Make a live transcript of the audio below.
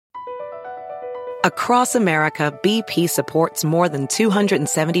Across America, BP supports more than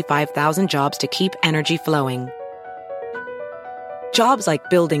 275,000 jobs to keep energy flowing. Jobs like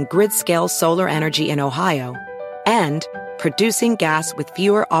building grid-scale solar energy in Ohio and producing gas with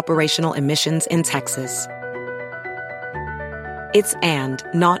fewer operational emissions in Texas. It's and,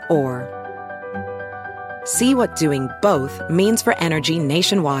 not or. See what doing both means for energy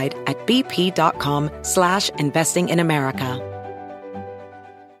nationwide at bp.com/investing in America.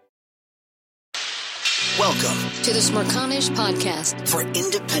 Welcome to the Smerconish Podcast for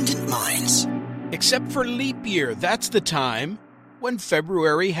independent minds. Except for leap year, that's the time when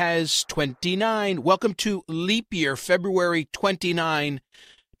February has 29. Welcome to leap year, February 29,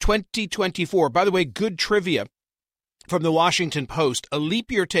 2024. By the way, good trivia from the Washington Post. A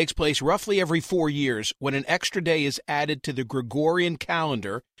leap year takes place roughly every 4 years when an extra day is added to the Gregorian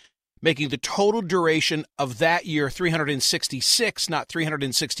calendar, making the total duration of that year 366, not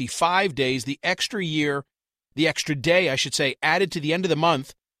 365 days. The extra day, I should say, added to the end of the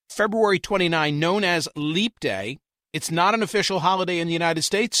month, February 29, known as Leap Day. It's not an official holiday in the United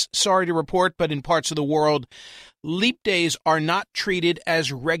States, sorry to report, but in parts of the world, leap days are not treated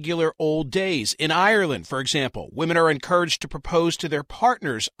as regular old days. In Ireland, for example, women are encouraged to propose to their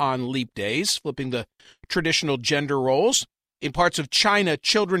partners on leap days, flipping the traditional gender roles. In parts of China,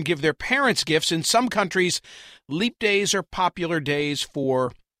 children give their parents gifts. In some countries, leap days are popular days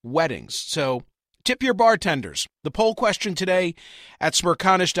for weddings. So tip your bartenders. The poll question today at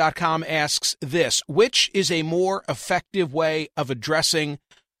Smerconish.com asks this: which is a more effective way of addressing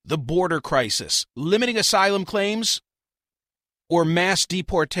the border crisis? Limiting asylum claims or mass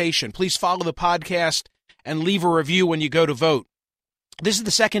deportation? Please follow the podcast and leave a review when you go to vote. This is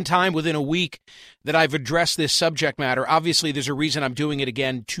the second time within a week that I've addressed this subject matter. Obviously, there's a reason I'm doing it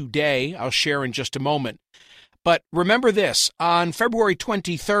again today. I'll share in just a moment. But remember this, on February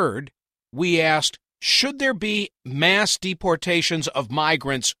 23rd, we asked, should there be mass deportations of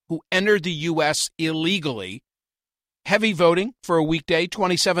migrants who entered the U.S. illegally? Heavy voting for a weekday,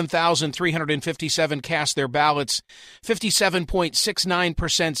 27,357 cast their ballots.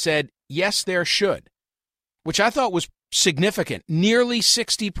 57.69% said, yes, there should, which I thought was significant. Nearly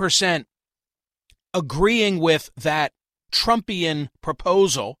 60% agreeing with that Trumpian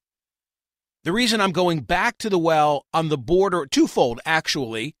proposal. The reason I'm going back to the well on the border, twofold,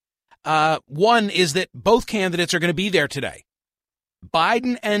 actually. One is that both candidates are going to be there today.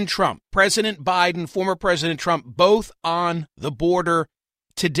 Biden and Trump, President Biden, former President Trump, both on the border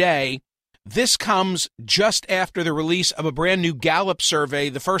today. This comes just after the release of a brand new Gallup survey,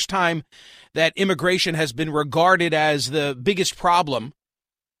 the first time that immigration has been regarded as the biggest problem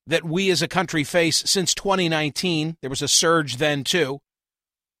that we as a country face since 2019. There was a surge then, too.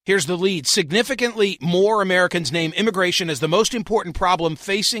 Here's the lead. Significantly more Americans name immigration as the most important problem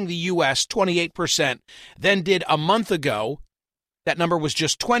facing the U.S., 28%, than did a month ago. That number was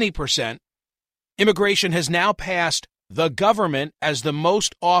just 20%. Immigration has now passed the government as the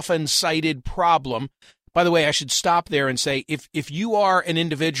most often cited problem. By the way, I should stop there and say, if you are an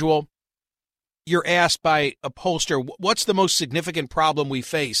individual, you're asked by a pollster, what's the most significant problem we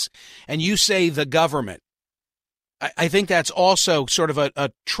face? And you say the government. I think that's also sort of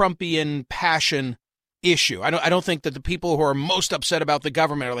a Trumpian passion issue. I don't think that the people who are most upset about the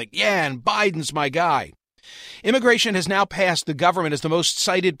government are like, yeah, and Biden's my guy. Immigration has now passed the government as the most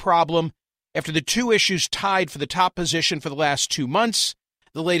cited problem after the two issues tied for the top position for the last 2 months.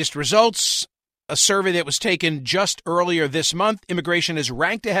 The latest results, a survey that was taken just earlier this month, immigration is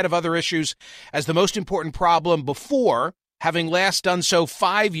ranked ahead of other issues as the most important problem before having last done so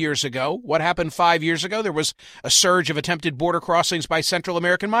 5 years ago. What happened 5 years ago? There was a surge of attempted border crossings by Central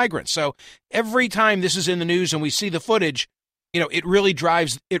American migrants. So every time this is in the news and we see the footage, it really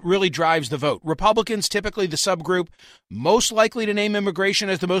drives the vote. Republicans, typically the subgroup most likely to name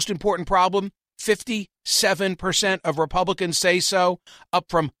immigration as the most important problem, 57% of Republicans say so, up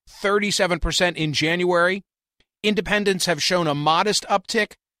from 37% in January. Independents have shown a modest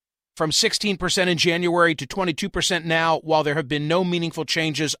uptick from 16% in January to 22% now, while there have been no meaningful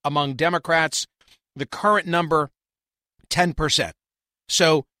changes among Democrats. The current number, 10%.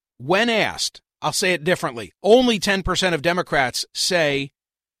 So when asked, I'll say it differently, only 10% of Democrats say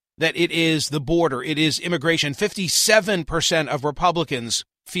that it is the border, it is immigration. 57% of Republicans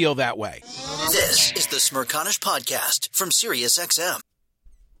feel that way. This is the Smerconish Podcast from SiriusXM.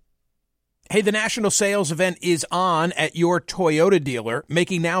 Hey, the national sales event is on at your Toyota dealer,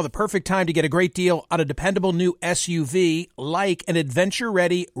 making now the perfect time to get a great deal on a dependable new SUV like an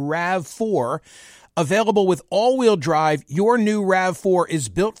adventure-ready RAV4. Available with all-wheel drive, your new RAV4 is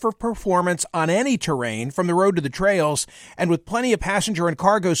built for performance on any terrain, from the road to the trails, and with plenty of passenger and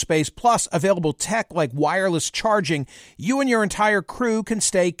cargo space, plus available tech like wireless charging, you and your entire crew can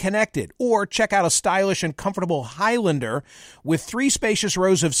stay connected. Or check out a stylish and comfortable Highlander with 3 spacious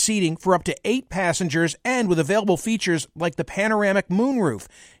rows of seating for up to 8 passengers and with available features like the panoramic moonroof.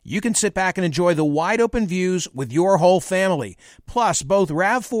 You can sit back and enjoy the wide-open views with your whole family. Plus, both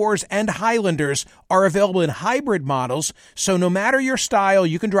RAV4s and Highlanders are available in hybrid models, so no matter your style,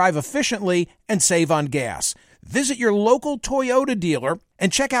 you can drive efficiently and save on gas. Visit your local Toyota dealer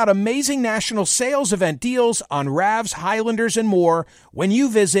and check out amazing national sales event deals on RAVs, Highlanders, and more when you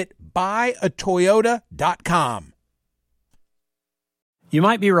visit buyatoyota.com. You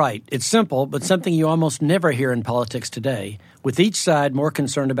might be right. It's simple, but something you almost never hear in politics today, with each side more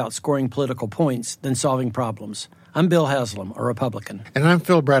concerned about scoring political points than solving problems. I'm Bill Haslam, a Republican. And I'm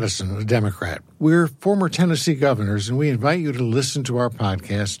Phil Bredesen, a Democrat. We're former Tennessee governors, and we invite you to listen to our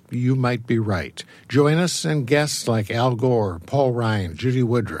podcast, You Might Be Right. Join us and guests like Al Gore, Paul Ryan, Judy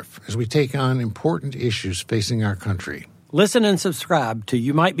Woodruff, as we take on important issues facing our country. Listen and subscribe to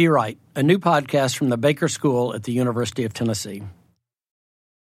You Might Be Right, a new podcast from the Baker School at the University of Tennessee.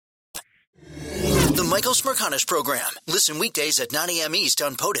 The Michael Smerconish Program. Listen weekdays at 9 a.m. East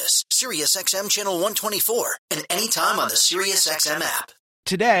on POTUS, SiriusXM Channel 124, and anytime on the SiriusXM app.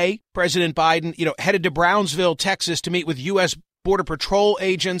 Today, President Biden, headed to Brownsville, Texas, to meet with U.S. Border Patrol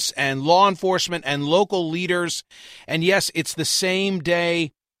agents and law enforcement and local leaders. And yes, it's the same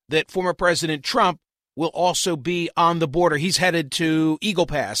day that former President Trump will also be on the border. He's headed to Eagle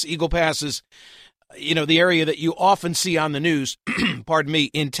Pass. Eagle Pass is, the area that you often see on the news, pardon me,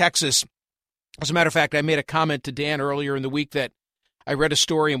 in Texas. As a matter of fact, I made a comment to Dan earlier in the week that I read a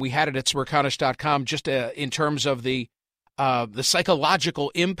story, and we had it at smerconish.com, just in terms of the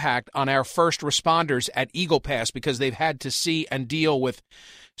psychological impact on our first responders at Eagle Pass, because they've had to see and deal with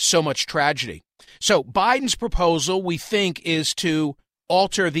so much tragedy. So Biden's proposal, we think, is to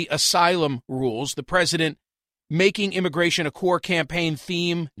alter the asylum rules. The president making immigration a core campaign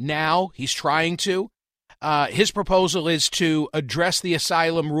theme now. He's trying to. His proposal is to address the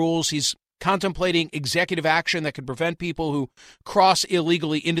asylum rules. He's contemplating executive action that could prevent people who cross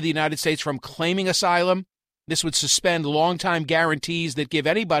illegally into the United States from claiming asylum. This would suspend longtime guarantees that give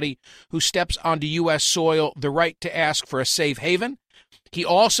anybody who steps onto U.S. soil the right to ask for a safe haven. He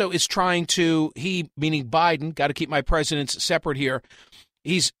also is trying to, meaning Biden, got to keep my presidents separate here,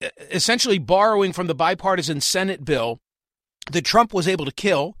 he's essentially borrowing from the bipartisan Senate bill that Trump was able to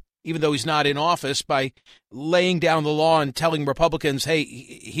kill, even though he's not in office, by laying down the law and telling Republicans, hey,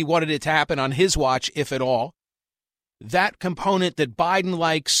 he wanted it to happen on his watch, if at all. That component that Biden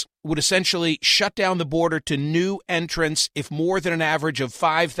likes would essentially shut down the border to new entrants if more than an average of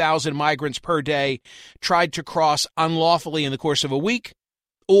 5,000 migrants per day tried to cross unlawfully in the course of a week,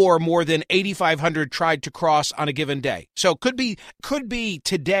 or more than 8,500 tried to cross on a given day. So could be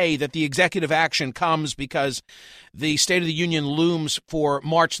today that the executive action comes because the State of the Union looms for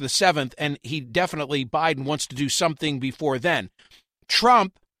March the 7th, and Biden wants to do something before then.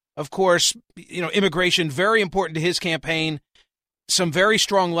 Trump, of course, immigration, very important to his campaign. Some very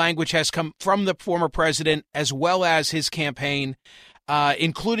strong language has come from the former president as well as his campaign,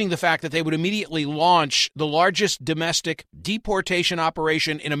 including the fact that they would immediately launch the largest domestic deportation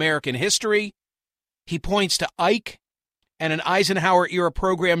operation in American history. He points to Ike and an Eisenhower-era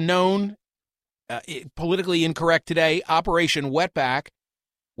program known, politically incorrect today, Operation Wetback,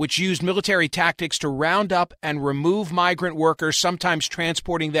 which used military tactics to round up and remove migrant workers, sometimes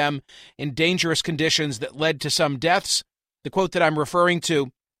transporting them in dangerous conditions that led to some deaths. The quote that I'm referring to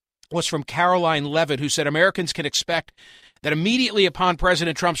was from Caroline Leavitt, who said Americans can expect that immediately upon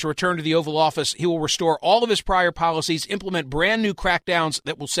President Trump's return to the Oval Office, he will restore all of his prior policies, implement brand new crackdowns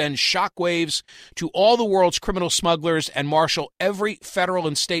that will send shockwaves to all the world's criminal smugglers, and marshal every federal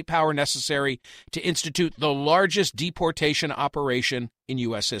and state power necessary to institute the largest deportation operation in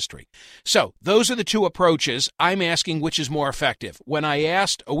U.S. history. So those are the two approaches. I'm asking which is more effective. When I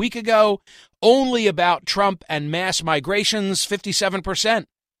asked a week ago only about Trump and mass migrations, 57%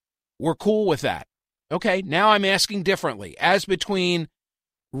 were cool with that. Okay, now I'm asking differently. As between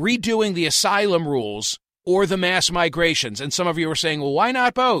redoing the asylum rules or the mass migrations, and some of you are saying, well, why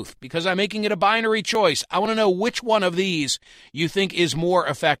not both? Because I'm making it a binary choice. I want to know which one of these you think is more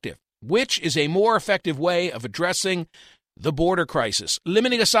effective. Which is a more effective way of addressing the border crisis?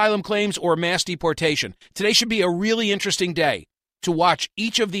 Limiting asylum claims or mass deportation? Today should be a really interesting day to watch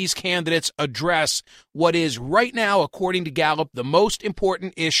each of these candidates address what is right now, according to Gallup, the most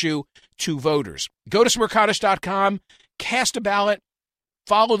important issue to voters. Go to smerconish.com, cast a ballot,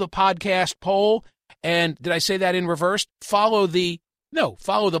 follow the podcast poll. And did I say that in reverse? Follow the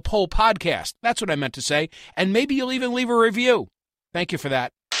poll podcast. That's what I meant to say. And maybe you'll even leave a review. Thank you for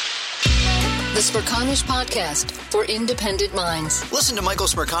that. The Smerconish Podcast for independent minds. Listen to Michael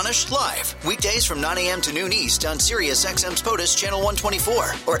Smerconish live weekdays from 9 a.m. to noon East on Sirius XM's POTUS Channel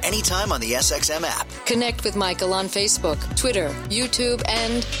 124 or anytime on the SXM app. Connect with Michael on Facebook, Twitter, YouTube,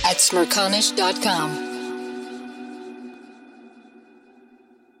 and at Smerconish.com.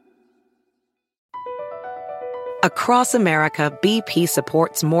 Across America, BP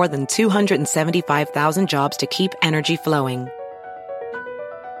supports more than 275,000 jobs to keep energy flowing.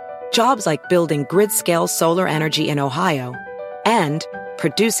 Jobs like building grid-scale solar energy in Ohio and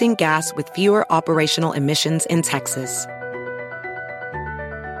producing gas with fewer operational emissions in Texas.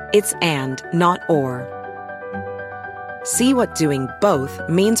 It's and, not or. See what doing both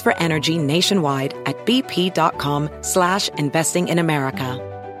means for energy nationwide at bp.com/investing in America.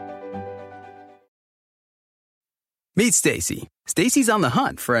 Meet Stacy. Stacy's on the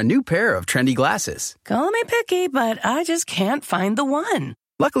hunt for a new pair of trendy glasses. Call me picky, but I just can't find the one.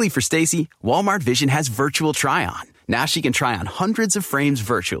 Luckily for Stacy, Walmart Vision has virtual try-on. Now she can try on hundreds of frames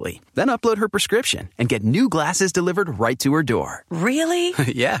virtually, then upload her prescription and get new glasses delivered right to her door. Really?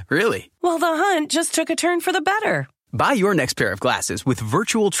 Yeah, really. Well, the hunt just took a turn for the better. Buy your next pair of glasses with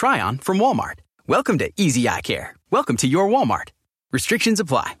virtual try-on from Walmart. Welcome to Easy Eye Care. Welcome to your Walmart. Restrictions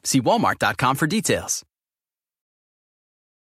apply. See walmart.com for details.